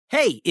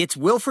Hey, it's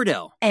Will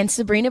Friedle. And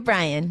Sabrina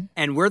Bryan.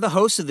 And we're the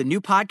hosts of the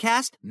new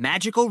podcast,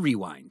 Magical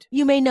Rewind.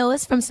 You may know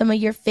us from some of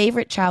your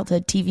favorite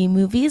childhood TV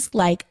movies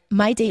like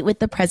My Date with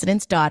the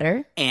President's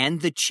Daughter.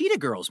 And the Cheetah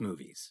Girls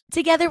movies.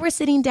 Together, we're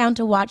sitting down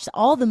to watch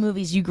all the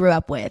movies you grew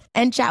up with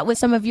and chat with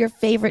some of your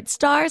favorite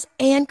stars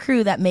and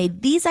crew that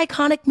made these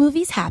iconic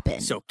movies happen.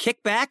 So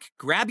kick back,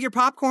 grab your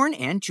popcorn,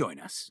 and join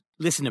us.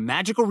 Listen to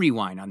Magical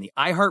Rewind on the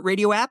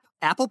iHeartRadio app,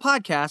 Apple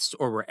Podcasts,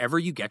 or wherever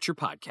you get your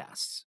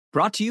podcasts.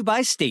 Brought to you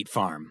by State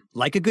Farm.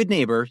 Like a good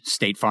neighbor,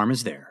 State Farm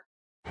is there.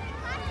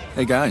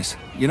 Hey guys,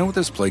 you know what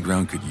this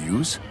playground could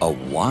use? A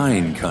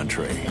wine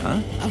country,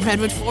 huh? A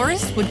redwood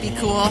forest would be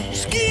cool.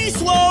 Ski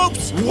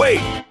slopes!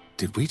 Wait!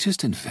 Did we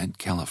just invent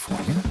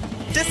California?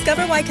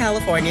 Discover why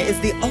California is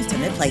the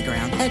ultimate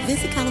playground at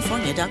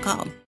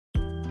visitcalifornia.com.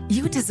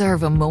 You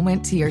deserve a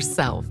moment to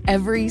yourself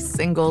every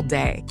single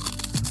day.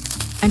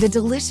 And a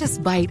delicious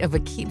bite of a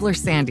Keebler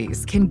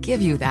Sandies can give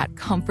you that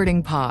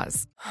comforting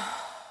pause.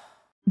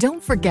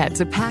 Don't forget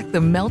to pack the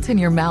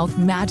melt-in-your-mouth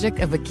magic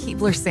of a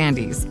Keebler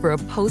Sandies for a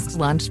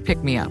post-lunch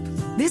pick-me-up.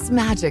 This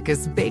magic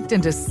is baked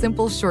into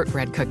simple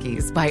shortbread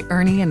cookies by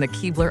Ernie and the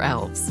Keebler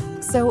Elves.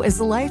 So as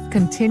life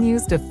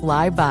continues to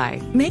fly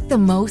by, make the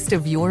most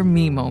of your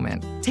me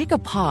moment. Take a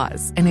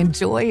pause and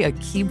enjoy a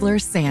Keebler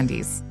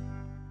Sandies.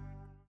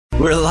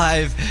 We're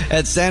live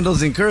at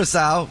Sandals in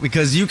Curacao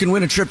because you can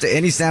win a trip to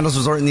any Sandals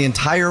resort in the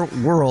entire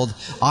world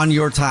on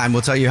your time.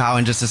 We'll tell you how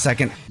in just a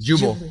second.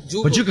 Jubal.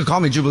 But you can call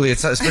me Jubilee.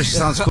 It especially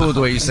sounds cool the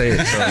way you say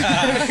it.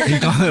 So you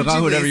can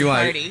call whatever you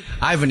want.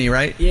 Ivany,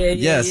 right?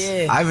 Yeah.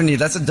 Ivany,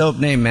 that's a dope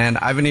name, man.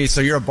 Ivany, so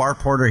you're a bar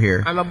porter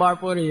here. I'm a bar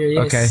porter here,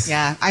 yes. Okay.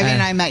 Yeah, Ivany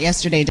and I met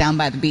yesterday down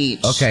by the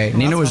beach. Okay.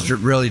 Nina was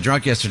really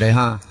drunk yesterday,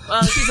 huh?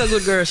 She's a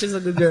good girl. She's a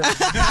good girl.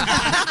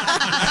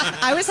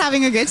 I was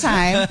having a good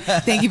time.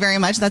 Thank you very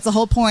much. That's the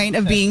whole point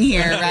of being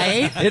here,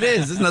 right? It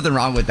is. There's nothing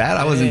wrong with that.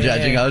 I wasn't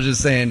judging. I was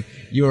just saying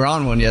you were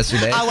on one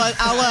yesterday.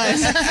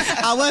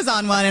 I was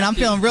on one, and I'm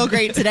feeling real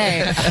great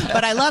today.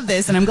 But I love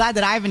this, and I'm glad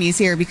that Ivany's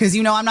here because,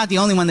 you know, I'm not the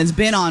only one that's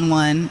been on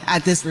one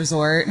at this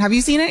resort. Have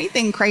you seen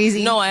anything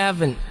crazy? No, I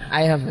haven't.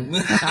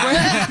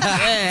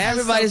 Yeah,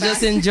 everybody's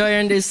just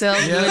enjoying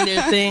themselves, doing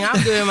their thing. I'm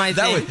doing my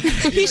thing.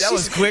 That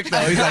was quick, though.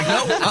 He's like,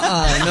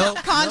 no.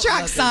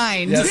 Contract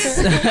signed.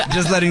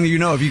 Just letting you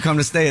know, if you come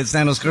to stay at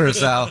Sandals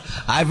Curacao,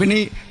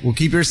 Ivany will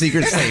keep your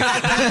secret safe.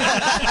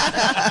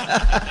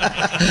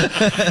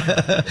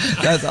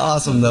 That's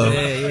awesome, though.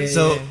 Yeah.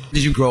 So,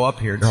 did you grow up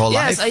here your whole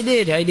life? Yes, I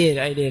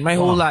did. My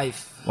whole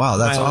life. Wow,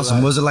 that's awesome.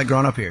 What was it like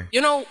growing up here? You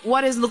know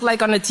what it looked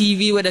like on the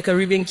TV with the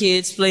Caribbean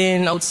kids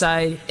playing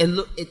outside? It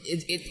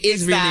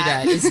is really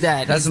that. It's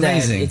that. That's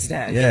amazing. It's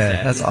that.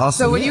 Yeah, that's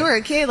awesome. So when you were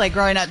a kid, like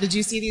growing up, did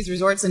you see these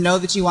resorts and know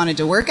that you wanted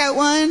to work at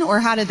one? Or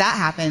how did that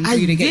happen for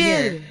you to get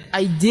here?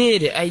 I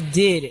did.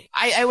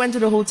 I went to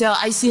the hotel.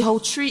 I see how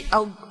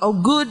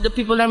good the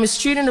people are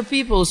mistreating the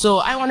people. So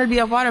I want to be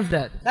a part of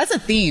that. That's a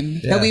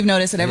theme that we've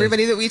noticed that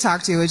everybody that we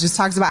talk to, it just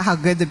talks about how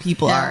good the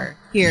people are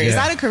here. Is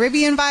that a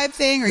Caribbean vibe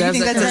thing, or you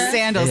think that's a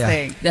Sandals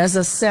thing? There's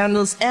a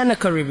Sandals and a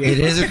Caribbean. It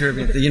is a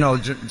Caribbean thing. You know,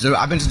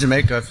 I've been to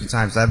Jamaica a few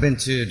times. I've been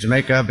to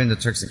Jamaica, I've been to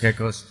Turks and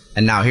Caicos,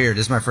 and now here.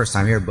 This is my first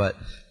time here, but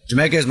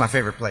Jamaica is my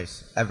favorite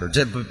place ever,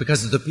 just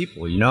because of the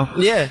people, you know?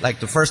 Yeah. Like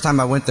the first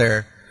time I went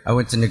there, I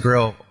went to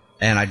Negril,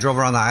 and I drove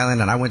around the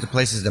island, and I went to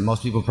places that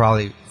most people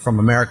probably from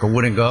America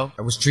wouldn't go.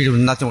 I was treated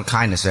with nothing but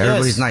kindness.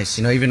 Everybody's nice,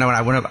 you know? Even when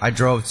I went up, I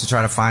drove to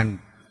try to find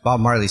Bob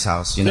Marley's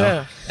house, you know?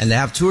 Yeah. And they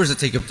have tours that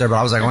take you up there, but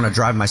I was like, I want to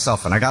drive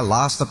myself. And I got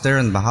lost up there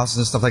in the houses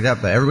and stuff like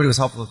that, but everybody was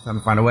helpful to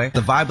find a way. The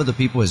vibe of the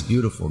people is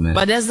beautiful, man.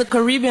 But that's the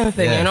Caribbean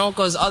thing, you know,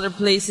 because other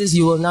places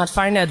you will not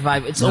find that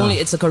vibe.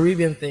 It's a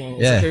Caribbean thing.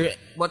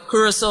 But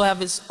Curacao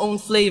have its own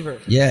flavor.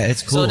 Yeah,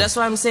 it's cool. So that's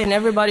why I'm saying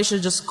everybody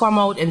should just come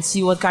out and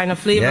see what kind of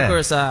flavor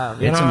Curacao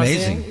have. It's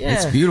amazing.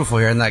 It's beautiful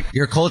here. And like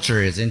your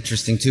culture is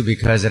interesting too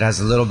because it has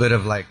a little bit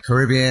of like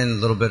Caribbean, a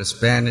little bit of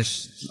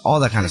Spanish, all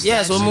that kind of stuff.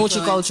 Yes, we're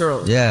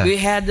multicultural. Yeah. We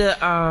had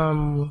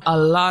a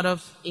lot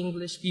of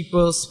English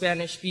people,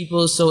 Spanish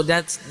people, so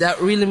that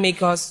really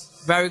make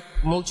us very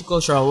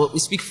multicultural. We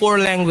speak 4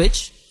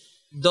 languages.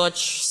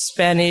 Dutch,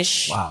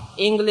 Spanish,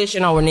 English,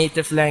 and our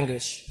native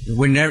language.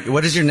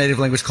 What is your native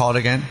language called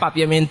again?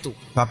 Papiamento.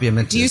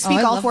 Do you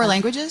speak all 4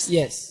 languages?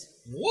 Yes.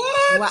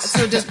 What? Wow.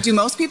 So do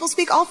most people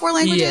speak all 4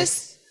 languages?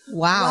 Yes.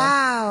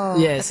 Wow.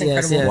 Yes,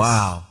 yes.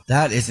 Wow.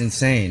 That is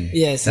insane.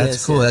 Yes,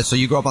 That's cool. So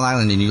you grew up on the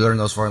island and you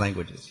learned those 4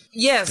 languages?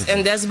 Yes,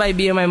 and that's by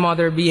my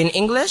mother being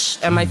English,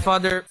 and my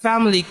father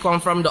family come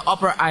from the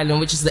upper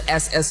island, which is the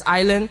SS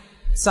Island.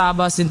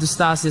 Saba, Saint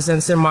Eustatius,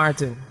 and St.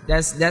 Martin.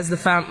 That's the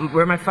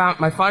where my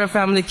father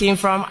family came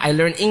from. I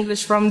learned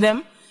English from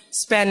them.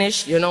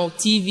 Spanish, you know,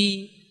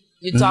 TV.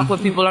 You talk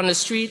with people on the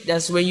street.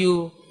 That's where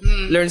you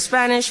learn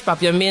Spanish.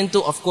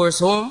 Papiamento, of course,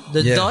 home.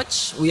 The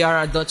Dutch. We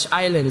are a Dutch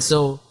island,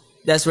 so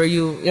That's where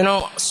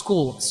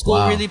school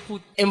Wow. really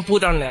put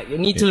input on that. You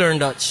need to learn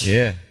Dutch.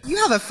 Yeah. You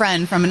have a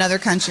friend from another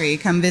country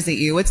come visit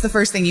you. What's the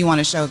first thing you want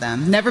to show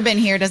them? Never been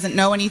here, doesn't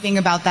know anything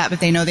about that, but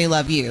they know they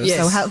love you.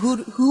 Yes. So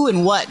who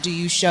and what do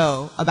you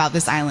show about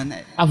this island?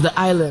 Of the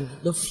island,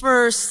 the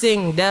first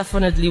thing,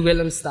 definitely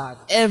Willemstad.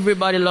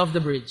 Everybody loved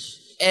the bridge.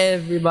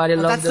 Everybody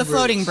loved the bridge. That's the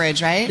floating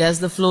bridge, right? That's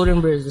the floating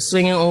bridge, the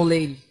swinging old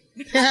lady.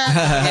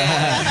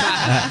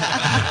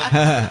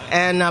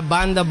 And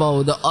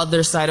Bandabao, the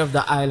other side of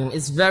the island.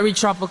 It's very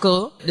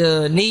tropical.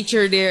 The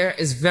nature there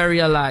is very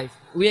alive.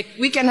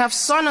 We can have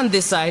sun on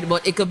this side,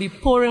 but it could be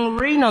pouring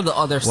rain on the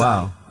other side.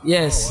 Wow.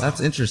 Yes. That's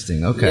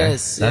interesting. Okay.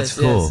 Yes. That's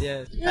cool.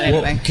 Yes.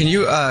 Anyway. Well, can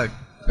you, does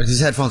these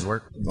headphones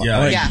work?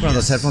 Yeah. Yeah. Put on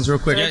those headphones real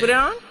quick. Can I put it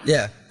on?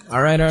 Yeah.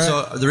 All right.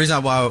 So the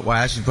reason why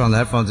I asked you to put on the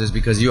headphones is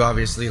because you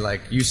obviously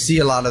you see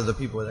a lot of the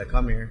people that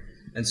come here,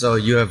 and so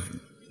you have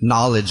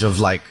knowledge of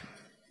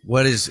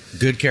what is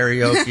good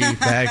karaoke,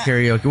 bad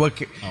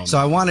karaoke. So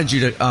I wanted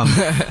you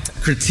to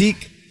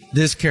critique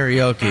this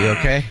karaoke,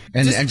 okay?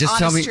 And just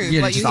tell me, truth,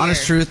 what just you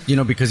honest hear.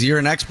 truth, because you're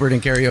an expert in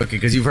karaoke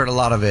because you've heard a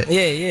lot of it.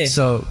 Yeah.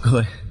 So go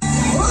ahead.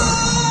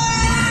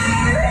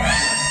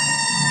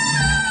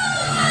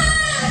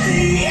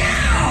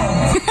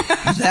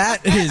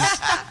 That is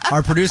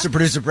our producer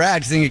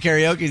Brad singing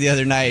karaoke the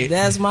other night.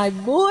 That's my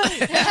boy.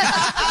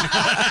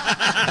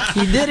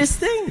 He did his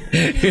thing.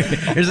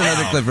 Here's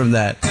another clip from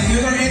that.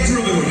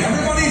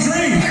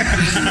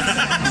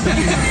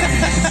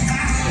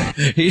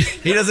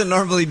 He doesn't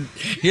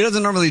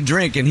normally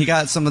drink, and he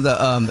got some of the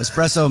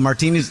espresso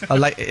martinis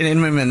in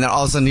him, and then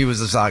all of a sudden he was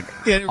just on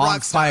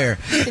fire.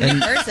 In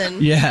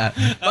person. Yeah.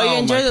 Oh, you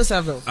enjoyed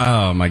yourself though.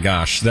 Oh my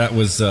gosh, that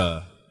was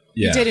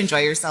yeah. You did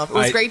enjoy yourself. It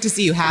was great to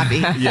see you happy.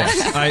 Yes.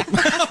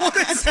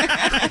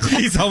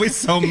 He's always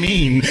so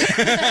mean.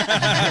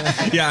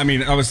 Yeah, I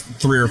mean, I was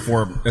 3 or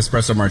 4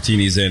 espresso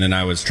martinis in, and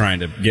I was trying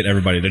to get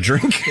everybody to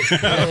drink.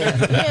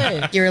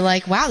 You're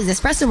like, wow, these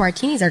espresso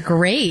martinis are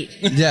great.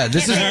 Yeah,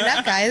 this Can't turn it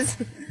up, guys.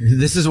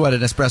 is what an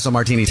espresso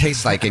martini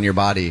tastes like in your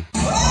body.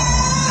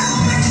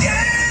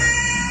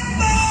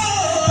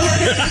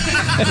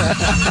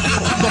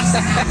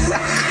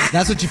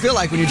 That's what you feel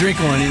like when you drink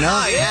one,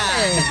 Oh,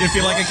 yeah. You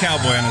feel like a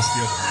cowboy on a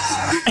steel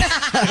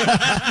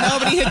horse.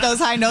 Nobody hit those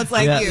high notes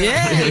like you.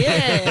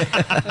 Yeah.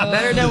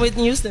 Better than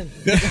Whitney Houston.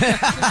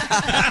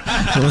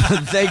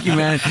 Thank you,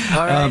 man.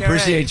 All right,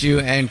 appreciate you,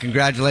 and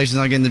congratulations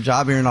on getting the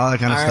job here and all that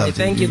kind of All stuff. right,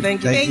 thank you.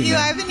 Thank you,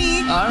 man.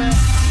 Ivany. All right.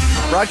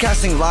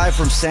 Broadcasting live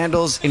from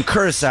Sandals in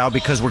Curacao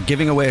because we're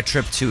giving away a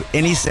trip to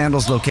any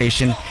Sandals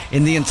location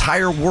in the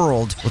entire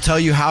world. We'll tell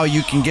you how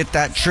you can get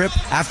that trip.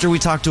 After we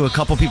talked to a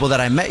couple people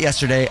that I met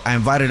yesterday, I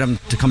invited them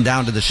to come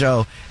down to the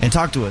show and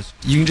talk to us.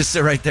 You can just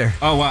sit right there.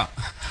 Oh wow.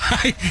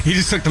 He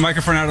just took the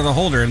microphone out of the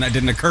holder, and that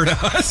didn't occur to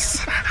us.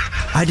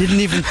 I didn't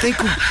even think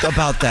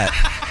about that.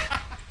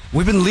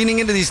 We've been leaning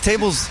into these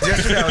tables.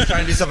 Yesterday I was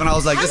trying to do something, and I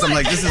was like this. I'm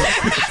like,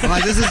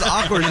 this is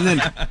awkward. And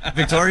then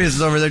Victoria's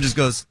is over there, just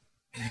goes,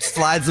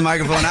 slides the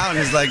microphone out, and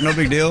is like, no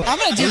big deal. I'm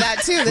going to do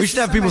that, too. We should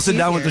have people sit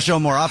down with the show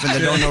more often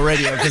that don't know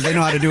radio because they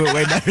know how to do it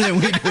way better than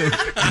we do.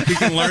 We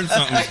can learn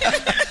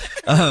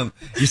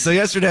something. So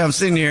yesterday I'm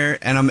sitting here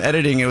and I'm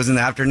editing. It was in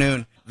the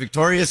afternoon.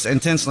 Victorious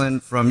and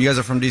Tinslin you guys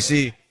are from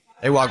DC.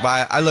 They walk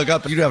by. I look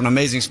up. You do have an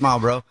amazing smile,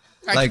 bro.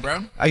 Thank you,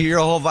 bro. I hear your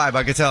whole vibe.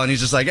 I could tell. And he's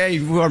just like, hey,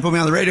 you want to put me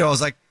on the radio? I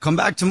was like, come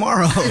back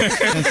tomorrow.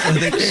 And so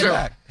they came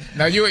back.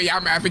 Now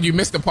I think you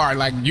missed the part.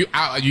 Like you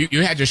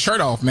had your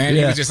shirt off, man.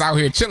 Yeah. You was just out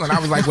here chilling. I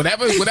was like,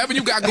 whatever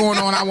you got going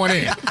on, I want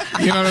in.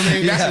 You know what I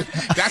mean?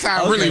 That's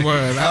how it really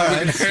was.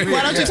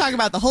 Why don't you talk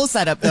about the whole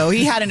setup, though?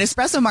 He had an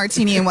espresso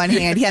martini in one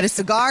hand, he had a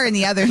cigar in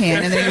the other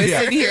hand, and then he was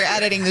sitting here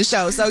editing the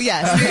show. So,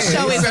 yes, this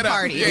show is a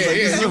party.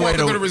 Yeah. You walk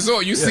into the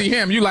resort, you see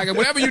him, you like,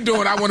 whatever you're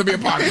doing, I want to be a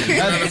part of it. You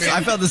know what I mean?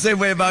 I felt the same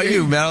way about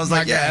you, man. I was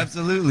like, yeah,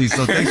 absolutely.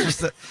 So thanks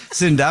for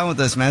sitting down with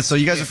us, man. So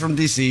you guys are from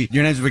D.C.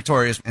 Your name's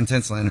Victoria and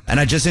Tinslin. And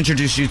I just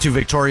introduced you to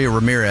Victoria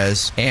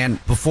Ramirez.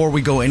 And before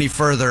we go any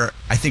further,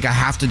 I think I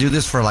have to do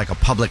this for like a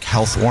public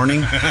health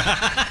warning.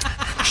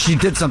 She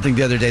did something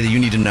the other day that you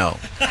need to know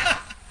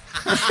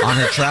on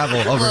her travel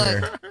over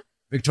here.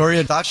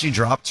 Victoria thought she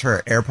dropped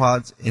her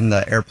AirPods in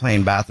the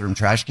airplane bathroom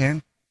trash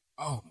can.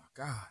 Oh,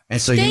 my God. And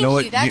so Thank you know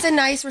what? you. That's a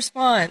nice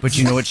response. But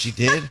you know what she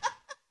did?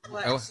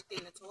 What? She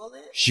in the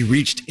toilet? She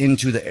reached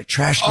into the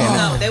trash can.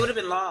 No, they would have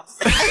been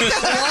lost. What?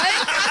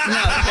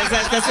 No,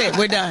 that's it.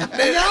 We're done. No.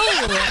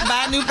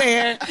 Buy a new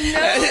pair. No.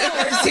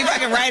 See if I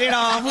can write it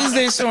off. Who's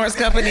the insurance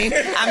company?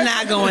 I'm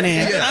not going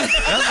in.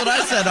 That's what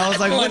I said. I was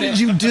like, what did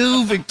you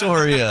do,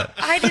 Victoria?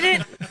 I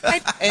didn't.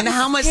 And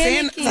how much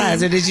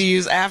sanitizer did you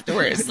use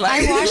afterwards?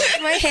 I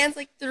washed my hands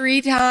like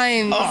 3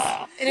 times.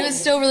 And it was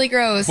still really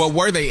gross. But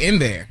were they in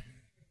there?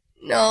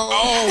 No.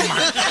 Oh,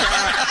 my God.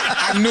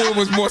 I knew it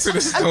was more to the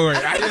story.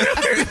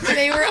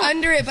 They were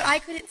under it, but I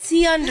couldn't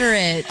see under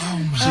it.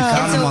 She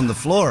found them on the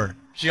floor.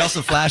 She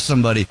also flashed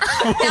somebody.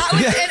 That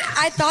was it.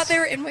 I thought they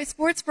were in my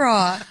sports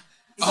bra.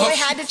 So I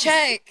had to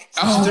check.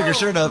 She took her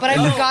shirt up. But I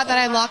forgot that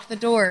I locked the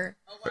door.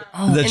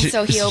 And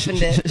so he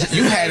opened it.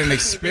 You had an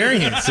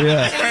experience.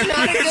 Yeah. It's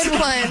not a good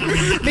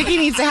one. Vicky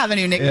needs to have a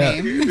new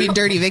nickname. It'd be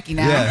Dirty Vicky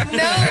now. Yeah.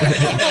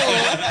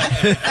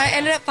 No. I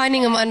ended up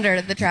finding him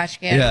under the trash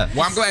can. Yeah.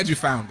 Well, I'm glad you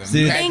found them.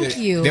 See, Thank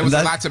you. There was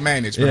a lot to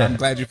manage, but I'm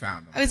glad you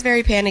found them. I was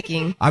very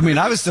panicking. I mean,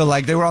 I was still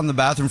like, they were on the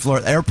bathroom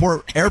floor,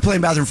 airplane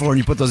bathroom floor, and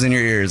you put those in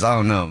your ears. I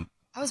don't know.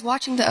 I was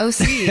watching the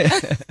OC.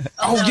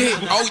 Oh, yeah.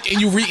 Oh,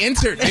 and you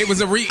re-entered. It was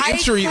a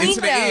re-entry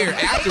into the air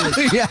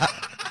afterwards. Yeah.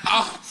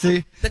 Oh.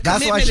 See, the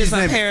that's why commitment she's is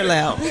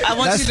unparalleled. I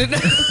want you to know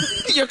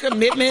your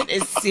commitment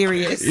is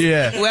serious.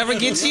 Yeah. Whoever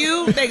gets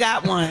you, they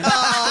got one.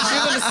 Oh,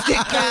 you're gonna stick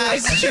to it.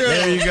 It's true.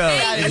 There you go.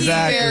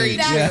 Exactly.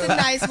 That's a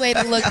nice way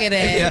to look at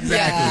it. Yeah,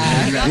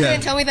 exactly. Y'all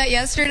didn't tell me that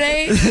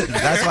yesterday.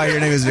 That's why your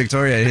name is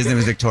Victoria. His name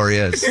is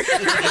Victorious.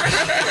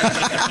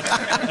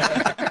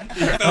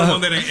 The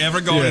one that ain't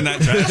ever going in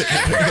that trash.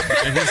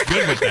 And he's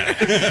good with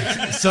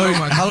that. So,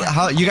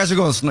 how you guys are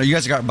going? You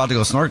guys are about to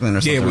go snorkeling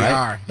or something? Yeah, we right?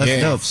 are. That's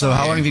Yeah. dope. So,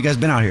 how long have you guys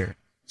been out here?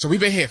 So we've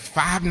been here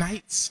 5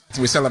 nights.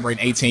 We're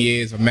celebrating 18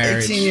 years of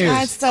marriage. 18 years.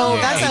 That's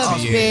a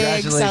 18 big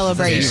Congratulations.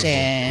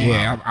 celebration.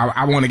 Yeah,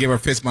 I want to give her a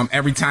fist bump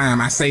every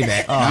time I say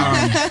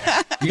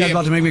that. You guys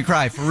about to make me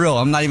cry for real.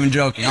 I'm not even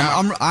joking.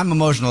 I'm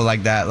emotional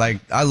like that.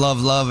 Like I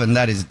love love, and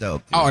that is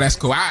dope. Oh, that's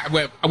cool.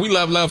 We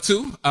love love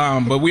too.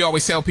 But we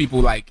always tell people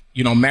like,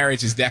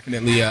 marriage is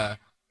definitely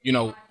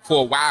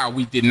for a while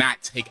we did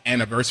not take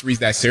anniversaries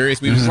that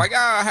serious. We was just like,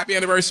 happy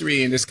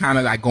anniversary, and just kind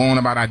of like going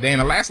about our day. In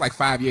the last like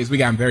 5 years, we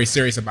got very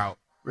serious about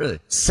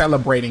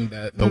celebrating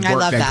the work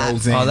that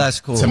goes in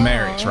that's cool. to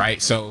marriage, right?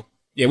 So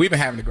yeah, we've been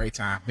having a great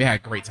time. We had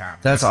a great time.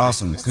 That's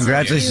awesome.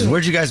 Congratulations.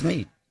 Where'd you guys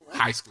meet?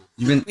 High school.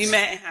 We met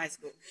in high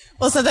school.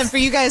 Well, so then for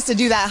you guys to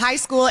do that high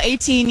school,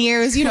 18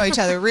 years, you know each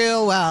other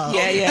real well.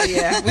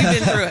 Yeah. We've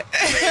been through it.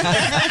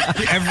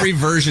 Every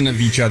version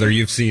of each other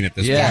you've seen at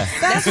this point.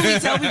 That's what we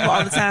tell people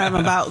all the time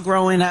about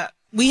growing up.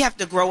 We have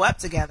to grow up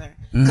together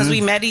because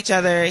we met each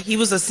other. He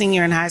was a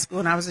senior in high school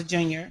and I was a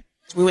junior.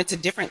 We went to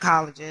different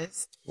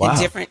colleges in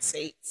different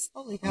states.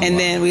 And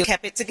then we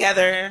kept it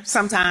together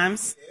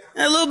sometimes.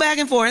 A little back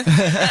and forth. But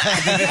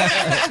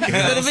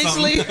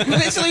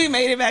eventually we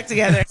made it back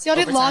together. So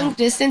y'all did long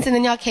distance and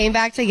then y'all came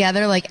back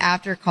together like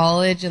after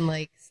college and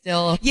like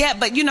still. Yeah,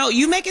 but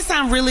you make it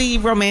sound really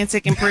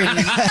romantic and pretty.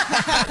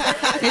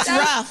 It's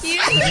rough.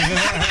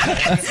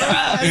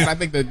 I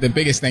think the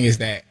biggest thing is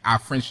that our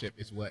friendship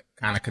is what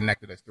kind of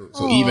connected us through.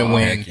 So even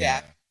when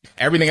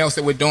everything else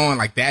that we're doing,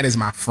 like that is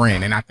my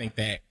friend. And I think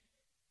that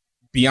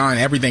beyond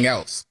everything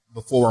else,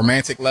 before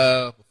romantic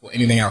love, before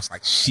anything else,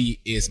 like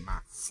she is my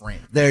friend.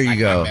 There you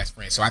go. My best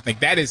friend. So I think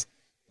that's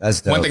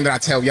dope. One thing that I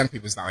tell young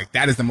people is like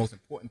that is the most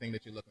important thing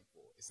that you're looking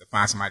for is to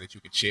find somebody that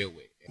you can chill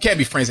with. You can't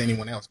be friends with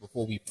anyone else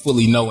before we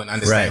fully know and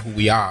understand who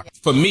we are.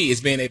 For me,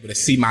 it's being able to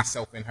see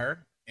myself in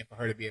her and for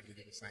her to be able to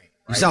do the same. Right?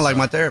 You sound like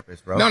my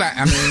therapist, bro. No,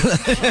 I mean,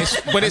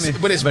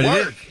 it's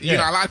work.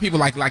 Yeah. A lot of people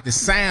like the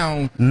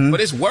sound, but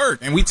it's work.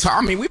 And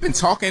we've been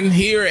talking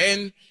here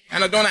and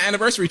doing an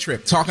anniversary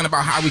trip, talking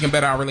about how we can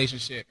better our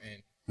relationship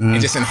and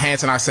just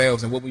enhancing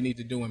ourselves and what we need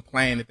to do and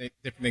plan and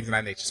different things of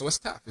that nature. So it's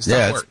tough. It's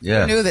tough work.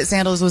 I knew that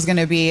Sandals was going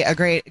to be a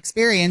great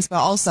experience, but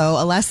also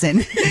a lesson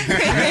in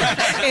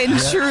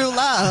true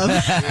love.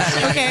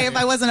 Okay, if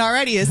I wasn't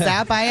already a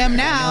sap, I am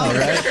now.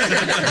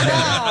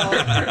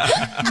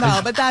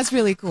 No, but that's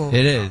really cool.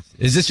 It is.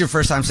 Is this your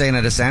first time staying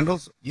at a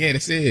Sandals? Yeah,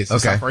 this is.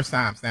 It's our first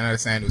time staying at a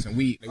Sandals, and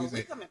we're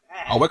coming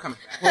back. Oh, we're coming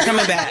back. We're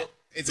coming back.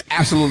 It's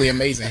absolutely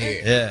amazing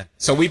here. Yeah.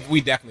 So we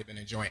definitely been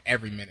enjoying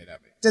every minute of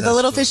it. Did the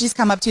little fishies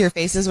come up to your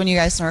faces when you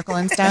guys snorkel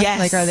and stuff? Yes.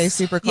 Like, are they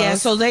super close? Yeah,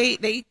 so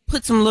they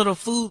put some little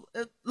food,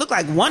 it looked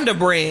like Wonder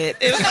Bread.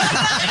 Just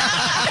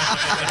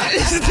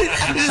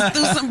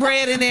threw some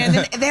bread in there, and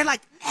then they're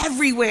like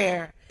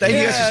everywhere. Thank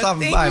you guys for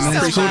stopping by, man.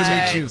 It's cool to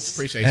meet you.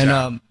 Appreciate and,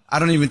 y'all. I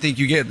don't even think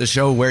you get the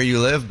show where you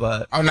live,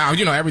 but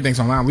no, everything's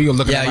online. We go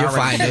look at it. Yeah, you're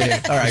fine,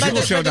 dude. All right, But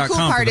the cool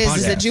part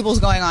is that Jubal's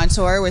going on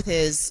tour with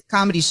his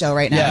comedy show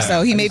right now. Yeah.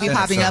 So he may be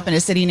popping up in a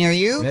city near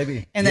you.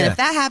 Maybe. And then if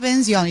that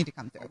happens, you all need to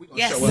come through.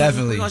 Yes,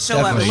 definitely. We're going to show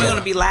up and we're going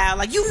to be loud,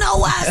 like, you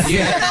know us.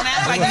 Yeah. Don't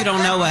act like you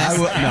don't know us.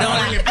 We're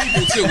bringing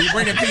people, too. We're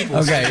bringing people.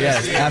 Okay,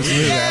 yes,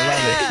 absolutely.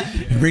 I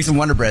love it. Bring some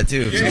Wonder Bread,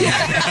 too. So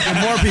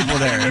get more people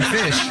there. And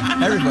fish.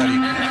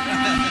 Everybody.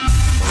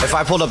 If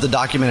I pulled up the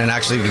document and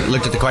actually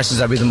looked at the questions,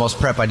 that'd be the most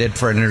prep I did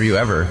for an interview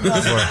ever. So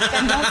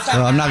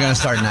I'm not going to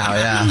start now,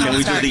 yeah. Can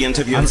we do the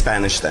interview in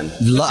Spanish then?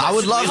 I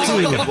would love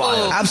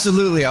to.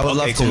 Absolutely, I would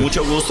love to. Con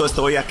mucho gusto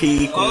estoy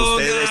aquí con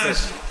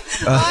ustedes.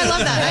 I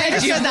love that. I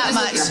understood that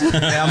much.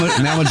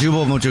 Me llamo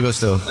Jubal, mucho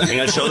gusto. En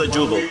el show de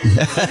Jubal.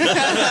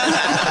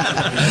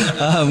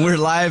 We're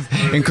live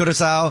in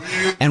Curaçao,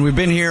 and we've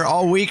been here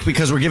all week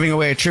because we're giving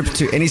away a trip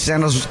to any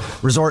Sandals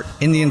resort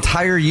in the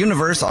entire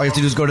universe. All you have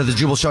to do is go to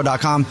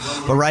thejubalshow.com.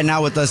 But right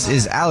now with us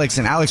is Alex.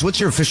 And Alex, what's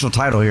your official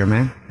title here,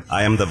 man?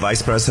 I am the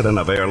Vice President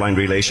of Airline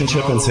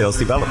Relationship and Sales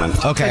Development.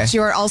 Okay. But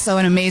you are also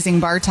an amazing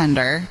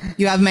bartender.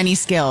 You have many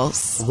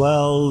skills.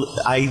 Well,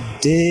 I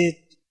did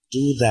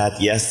do that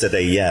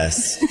yesterday,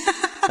 yes.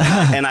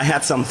 And I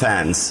had some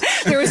fans.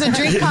 There was a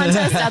drink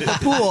contest at the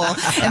pool,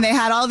 and they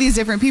had all these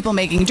different people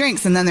making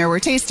drinks, and then there were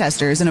taste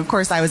testers, and of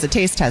course I was a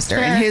taste tester,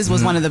 and his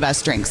was one of the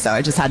best drinks, so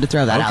I just had to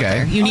throw that out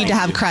there. You need to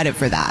have credit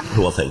for that.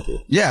 Well, thank you.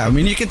 Yeah, I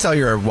mean, you can tell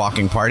you're a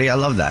walking party. I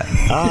love that.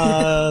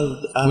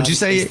 Would you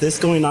say... Is this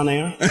going on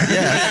air?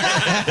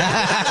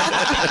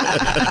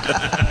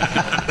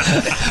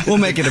 We'll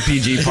make it a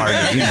PG party.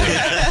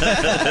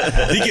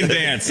 He can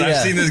dance. I've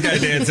seen this guy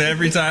dance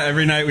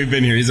every night we've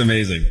been here. He's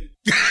amazing.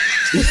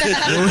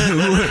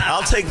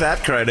 I'll take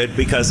that credit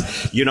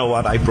because you know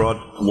what? I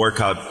brought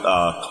workout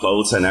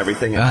clothes and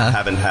everything, and I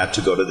haven't had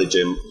to go to the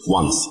gym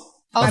once.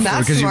 Oh, that's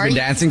because smart. you've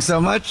been dancing so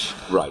much?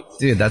 Right.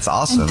 Dude, that's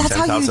awesome.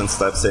 10,000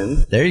 steps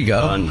in. There you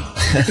go.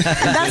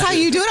 That's how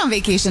you do it on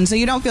vacation, so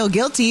you don't feel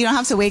guilty. You don't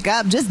have to wake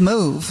up. Just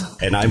move.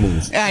 And I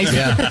move.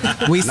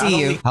 We see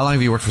you. How long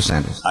have you worked for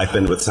Sandals? I've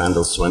been with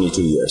Sandals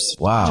 22 years.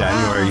 Wow.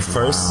 January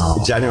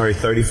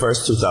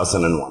 31st,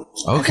 2001.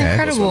 Okay. That's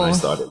incredible. That's when I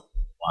started.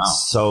 Wow.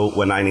 So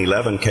when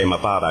 9/11 came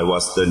about, I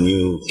was the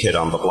new kid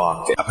on the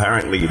block.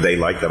 Apparently, they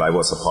liked that I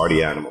was a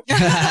party animal.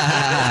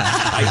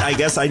 I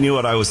guess I knew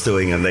what I was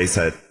doing, and they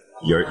said,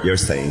 You're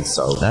staying.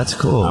 So that's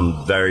cool.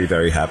 I'm very,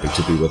 very happy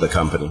to be with the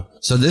company.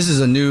 So this is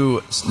a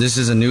new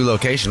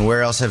location.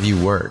 Where else have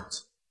you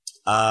worked?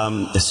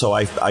 So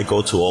I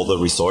go to all the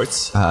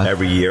resorts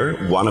every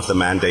year. One of the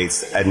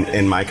mandates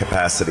in my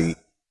capacity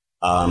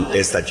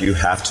is that you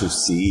have to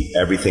see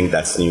everything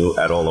that's new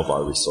at all of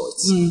our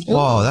resorts.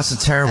 Whoa, that's a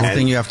terrible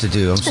thing you have to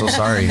do. I'm so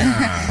sorry.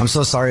 I'm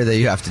so sorry that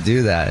you have to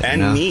do that.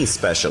 And me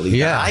especially.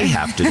 Yeah. I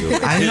have to do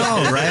it. I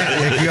know,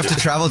 right? Like you have to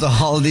travel to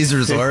all of these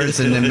resorts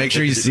and then make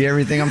sure you see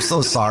everything. I'm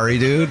so sorry,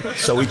 dude.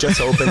 So we just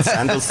opened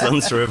Sandals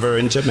Dunes River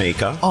in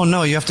Jamaica. Oh,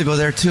 no, you have to go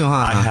there too,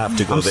 huh? I have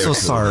to go there I'm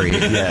so too. sorry.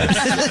 Yes.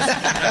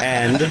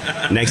 And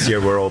next year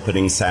we're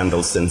opening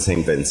Sandals in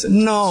St. Vincent.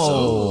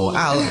 No.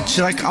 Al,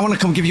 I want to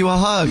come give you a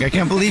hug. I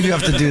can't believe you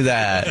have to do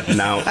that.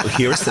 Now,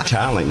 here's the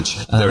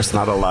challenge. There's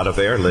not a lot of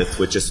airlift,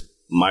 which is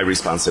my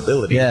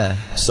responsibility. Yeah.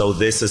 So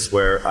this is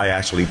where I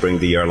actually bring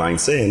the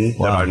airlines in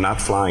that are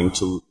not flying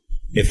to.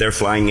 If they're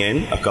flying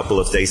in a couple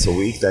of days a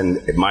week,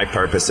 then my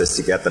purpose is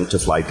to get them to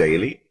fly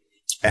daily.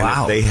 And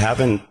if they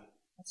haven't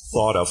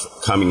thought of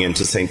coming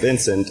into St.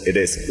 Vincent, it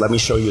is, let me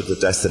show you the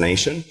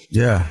destination.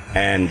 Yeah.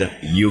 And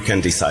you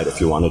can decide if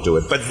you want to do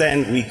it. But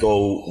then we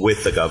go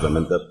with the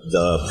government,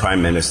 the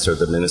Prime Minister,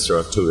 the Minister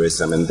of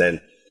Tourism, and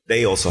then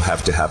they also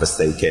have to have a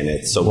stake in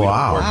it. So we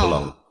don't work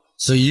alone.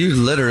 So you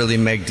literally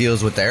make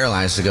deals with the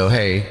airlines to go,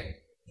 hey,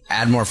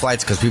 add more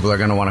flights because people are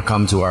going to want to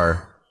come to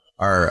our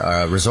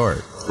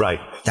resort. Right.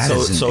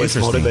 So it's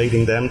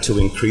motivating them to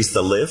increase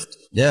the lift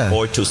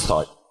or to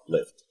start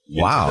lift.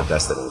 Wow. The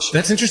destination.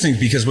 That's interesting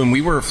because when we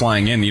were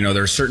flying in,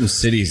 there are certain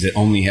cities that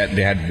only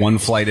had one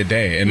flight a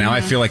day. And now I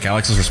feel like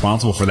Alex is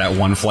responsible for that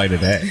one flight a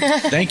day.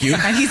 Thank you.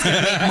 And he's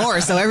going to make more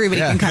so everybody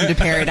can come to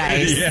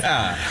paradise.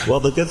 Yeah. Well,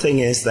 the good thing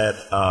is that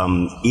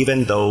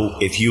even though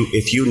if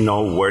you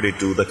know where to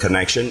do the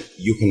connection,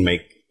 you can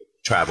make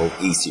travel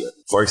easier.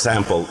 For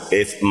example,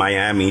 if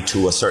Miami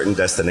to a certain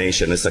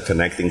destination is a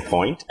connecting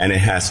point and it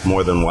has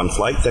more than one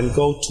flight, then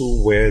go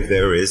to where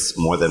there is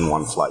more than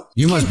one flight.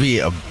 You must be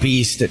a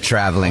beast at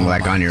traveling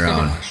on your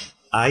own.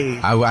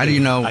 How do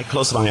you know? I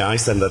close my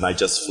eyes and then I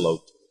just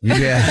float.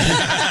 Yeah.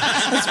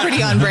 That's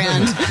pretty on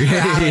brand.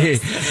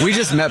 We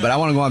just met, but I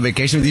want to go on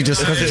vacation with you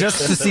just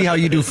to see how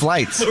you do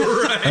flights.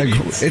 Right.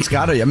 It's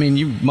gotta,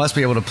 you must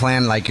be able to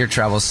plan your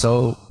travel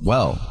so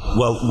well.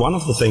 Well, one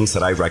of the things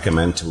that I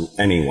recommend to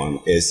anyone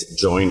is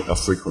join a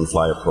frequent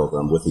flyer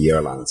program with the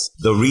airlines.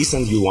 The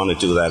reason you want to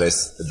do that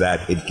is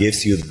that it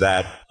gives you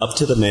that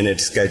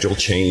up-to-the-minute schedule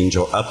change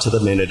or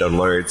up-to-the-minute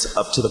alerts,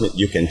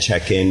 you can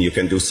check in, you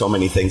can do so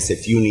many things.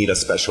 If you need a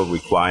special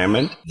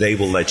requirement, they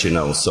will let you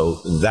know.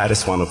 So that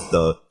is one of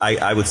the,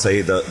 I would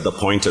say, the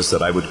pointers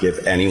that I would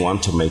give anyone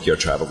to make your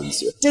travel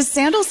easier. Does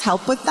Sandals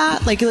help with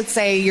that? Like, let's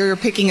say you're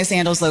picking a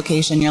Sandals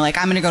location. You're like,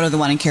 I'm going to go to the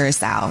one in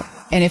Curacao.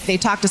 And if they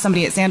talk to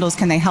somebody at Sandals,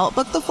 can they help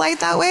book the flight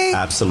that way?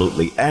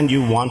 Absolutely. And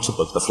you want to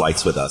book the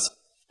flights with us.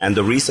 And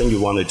the reason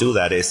you want to do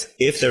that is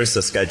if there is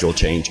a schedule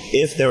change,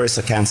 if there is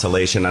a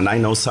cancellation, and I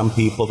know some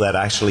people that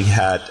actually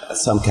had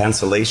some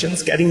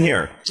cancellations getting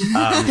here.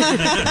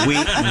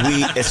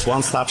 It's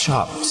one-stop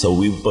shop. So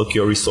we book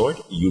your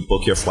resort, you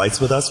book your flights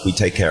with us, we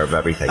take care of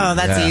everything. Oh,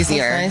 that's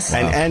easier. That's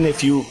nice. And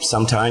if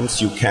sometimes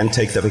you can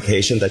take the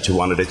vacation that you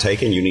wanted to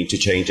take and you need to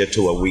change it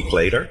to a week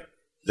later,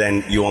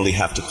 then you only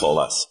have to call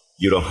us.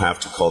 You don't have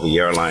to call the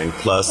airline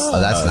plus. Oh,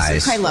 that's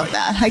nice. I love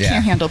that. I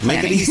can't handle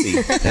planning. Make it easy.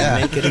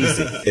 Make it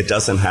easy. It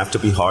doesn't have to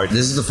be hard.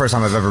 This is the first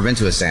time I've ever been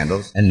to a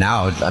Sandals. And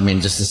now,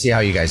 just to see how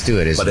you guys do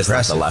it is But impressive.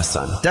 it's not the last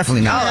time.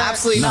 Definitely not. Oh,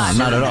 absolutely not.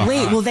 Not at all.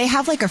 Wait, will they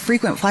have a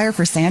frequent flyer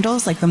for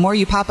Sandals? Like the more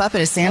you pop up at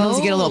a Sandals,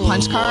 you get a little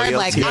punch card.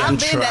 Loyalty I've and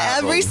been to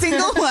travel. every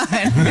single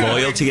one.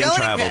 Loyalty and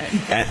travel.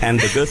 And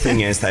the good thing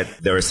is that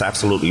there is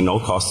absolutely no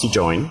cost to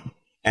join.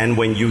 And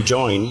when you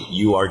join,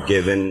 you are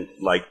given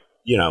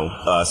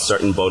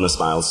certain bonus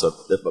miles,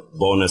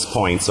 bonus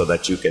points, so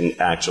that you can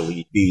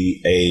actually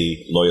be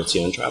a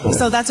loyalty and travel.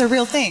 So that's a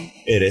real thing.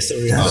 It is a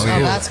real thing.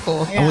 Oh, that's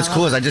cool. And what's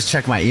cool is I just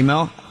checked my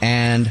email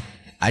and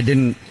I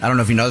don't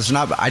know if you know this or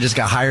not, but I just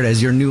got hired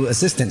as your new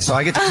assistant. So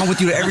I get to come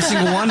with you to every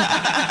single one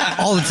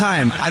all the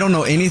time. I don't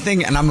know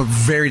anything and I'm a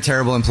very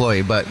terrible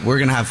employee, but we're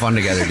going to have fun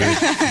together, dude.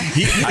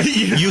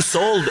 You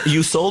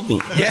sold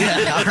me.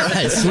 Yeah. All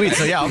right. Sweet.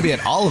 So yeah, I'll be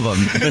at all of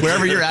them.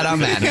 Wherever you're at,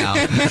 I'm at now.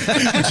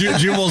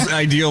 Jubal's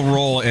ideal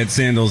role at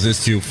Sandals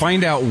is to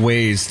find out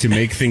ways to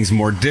make things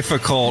more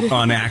difficult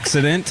on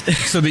accident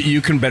so that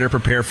you can better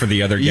prepare for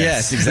the other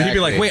guests. Yes, exactly. And he'd be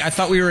like, wait, I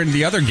thought we were in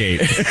the other gate.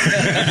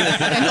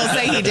 And he'll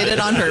say he did it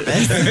on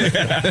purpose.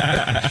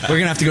 We're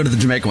going to have to go to the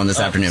Jamaica one this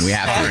afternoon. We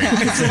have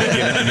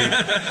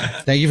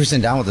to. Thank you for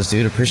sitting down with us,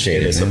 dude.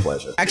 Appreciate it. It's a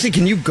pleasure. Actually,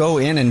 can you go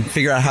in and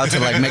figure out how to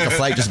make a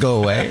flight just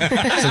go away? So we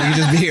can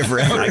just be here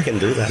forever. I can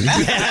do that.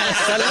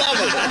 Yes, I love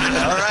it.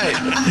 All right.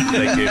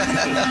 Thank you.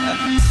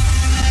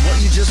 What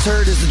you just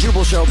heard is the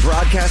Jubal Show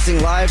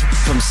broadcasting live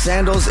from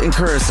Sandals in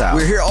Curacao.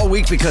 We're here all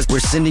week because we're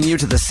sending you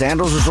to the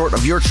Sandals resort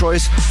of your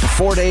choice for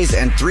 4 days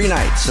and 3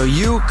 nights, so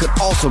you could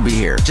also be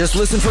here. Just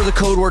listen for the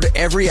code word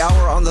every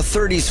hour on the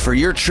 30s for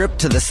your trip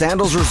to the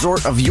Sandals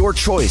resort of your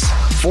choice.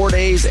 4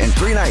 days and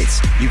 3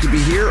 nights. You could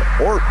be here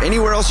or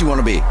anywhere else you want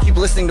to be. Keep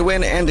listening to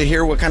win and to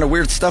hear what kind of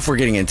weird stuff we're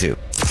getting into.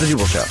 It's the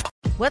Jubal Show.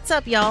 What's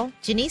up, y'all?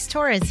 Janice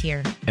Torres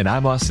here. And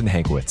I'm Austin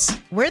Hankwitz.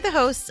 We're the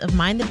hosts of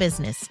Mind the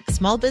Business,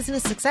 Small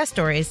Business Success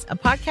Stories, a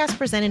podcast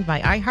presented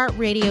by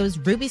iHeartRadio's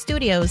Ruby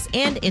Studios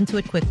and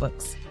Intuit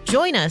QuickBooks.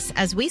 Join us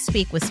as we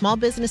speak with small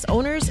business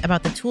owners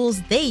about the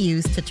tools they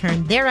use to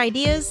turn their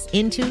ideas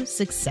into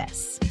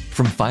success.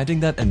 From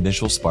finding that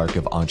initial spark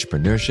of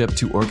entrepreneurship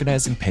to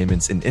organizing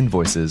payments and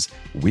invoices,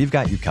 we've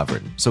got you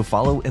covered. So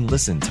follow and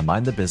listen to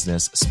Mind the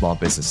Business, Small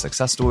Business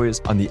Success Stories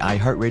on the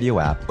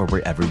iHeartRadio app or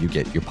wherever you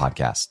get your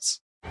podcasts.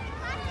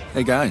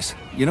 Hey guys,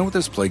 you know what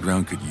this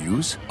playground could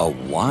use? A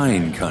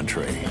wine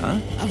country, huh?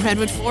 A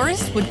redwood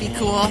forest would be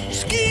cool.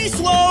 Ski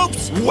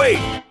slopes!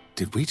 Wait!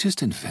 Did we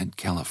just invent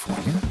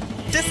California?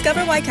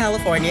 Discover why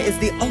California is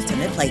the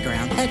ultimate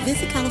playground at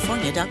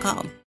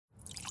visitcalifornia.com.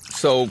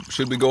 So,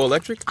 should we go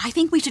electric? I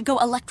think we should go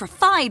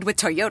electrified with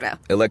Toyota.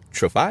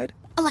 Electrified?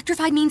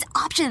 Electrified means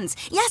options.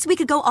 Yes, we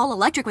could go all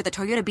electric with the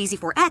Toyota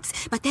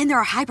BZ4X, but then there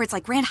are hybrids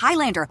like Grand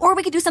Highlander, or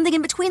we could do something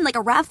in between like a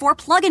RAV4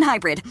 plug-in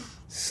hybrid.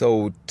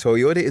 So,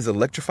 Toyota is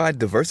electrified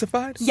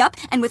diversified? Yup,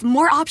 and with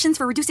more options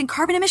for reducing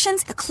carbon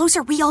emissions, the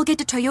closer we all get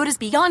to Toyota's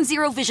Beyond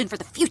Zero vision for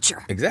the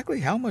future. Exactly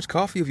how much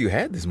coffee have you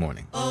had this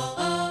morning?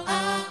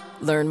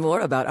 Learn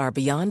more about our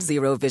Beyond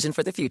Zero vision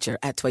for the future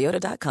at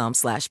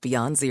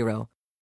toyota.com/Beyond Zero.